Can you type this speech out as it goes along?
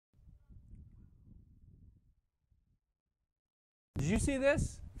you see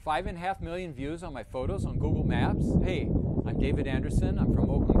this? 5.5 million views on my photos on Google Maps. Hey, I'm David Anderson. I'm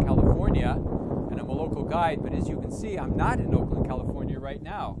from Oakland, California, and I'm a local guide. But as you can see, I'm not in Oakland, California right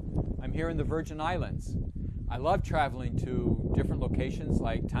now. I'm here in the Virgin Islands. I love traveling to different locations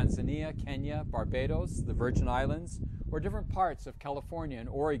like Tanzania, Kenya, Barbados, the Virgin Islands, or different parts of California and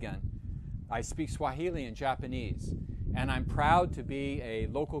Oregon. I speak Swahili and Japanese, and I'm proud to be a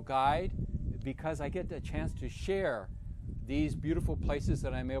local guide because I get the chance to share these beautiful places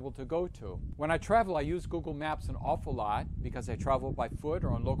that I'm able to go to. When I travel, I use Google Maps an awful lot because I travel by foot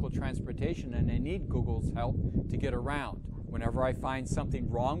or on local transportation, and I need Google's help to get around. Whenever I find something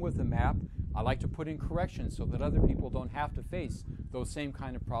wrong with the map, I like to put in corrections so that other people don't have to face those same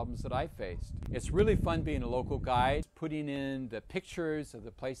kind of problems that I faced. It's really fun being a local guide, putting in the pictures of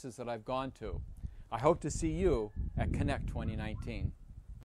the places that I've gone to. I hope to see you at Connect 2019.